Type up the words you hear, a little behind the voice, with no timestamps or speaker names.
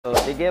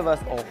They gave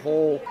us a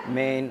whole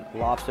main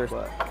lobster,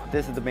 but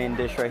this is the main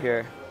dish right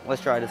here.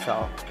 Let's try this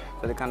out.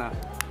 So they kind of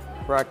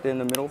cracked it in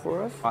the middle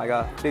for us. I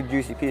got a big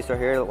juicy piece right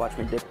here. Watch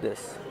me dip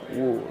this.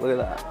 Ooh, look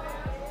at that.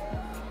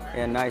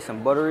 And nice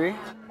and buttery.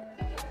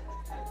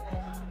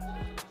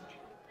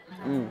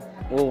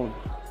 Ooh,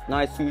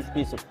 nice huge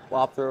piece of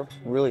lobster,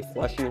 really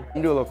fleshy. I'm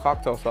gonna do a little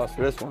cocktail sauce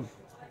for this one.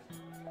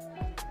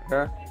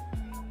 Here.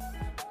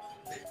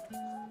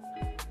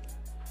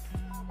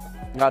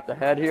 Got the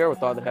head here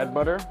with all the head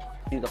butter.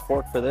 Use a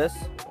fork for this.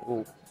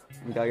 Ooh,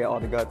 you gotta get all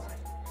the guts.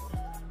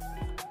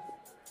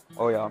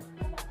 Oh yeah.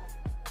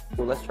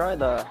 Ooh, let's try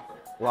the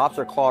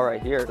lobster claw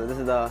right here. So this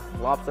is the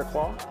lobster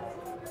claw.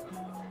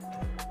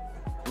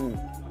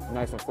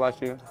 Nice and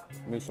fleshy.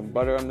 Need some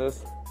butter on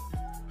this.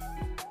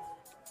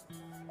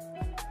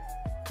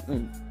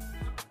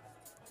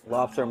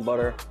 Lobster and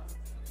butter.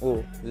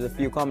 Ooh, there's a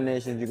few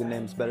combinations you can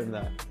name. It's better than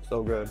that.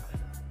 So good.